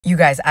You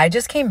guys, I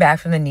just came back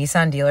from the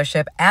Nissan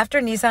dealership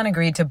after Nissan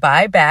agreed to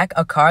buy back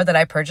a car that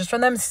I purchased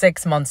from them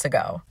 6 months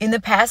ago. In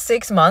the past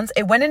 6 months,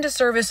 it went into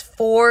service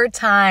 4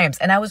 times,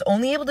 and I was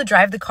only able to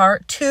drive the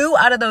car 2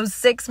 out of those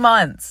 6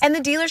 months. And the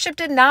dealership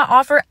did not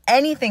offer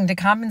anything to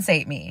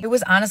compensate me. It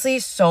was honestly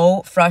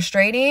so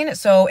frustrating.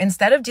 So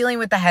instead of dealing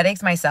with the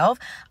headaches myself,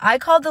 I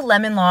called the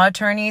Lemon Law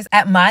Attorneys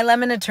at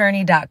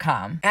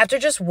MyLemonAttorney.com. After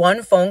just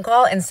one phone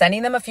call and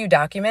sending them a few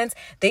documents,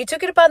 they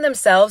took it upon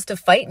themselves to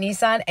fight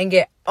Nissan and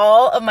get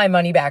all of my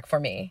money back for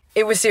me.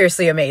 It was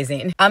seriously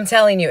amazing. I'm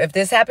telling you, if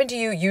this happened to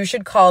you, you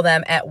should call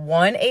them at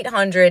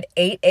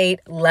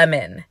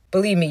 1-800-88-LEMON.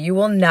 Believe me, you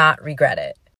will not regret it.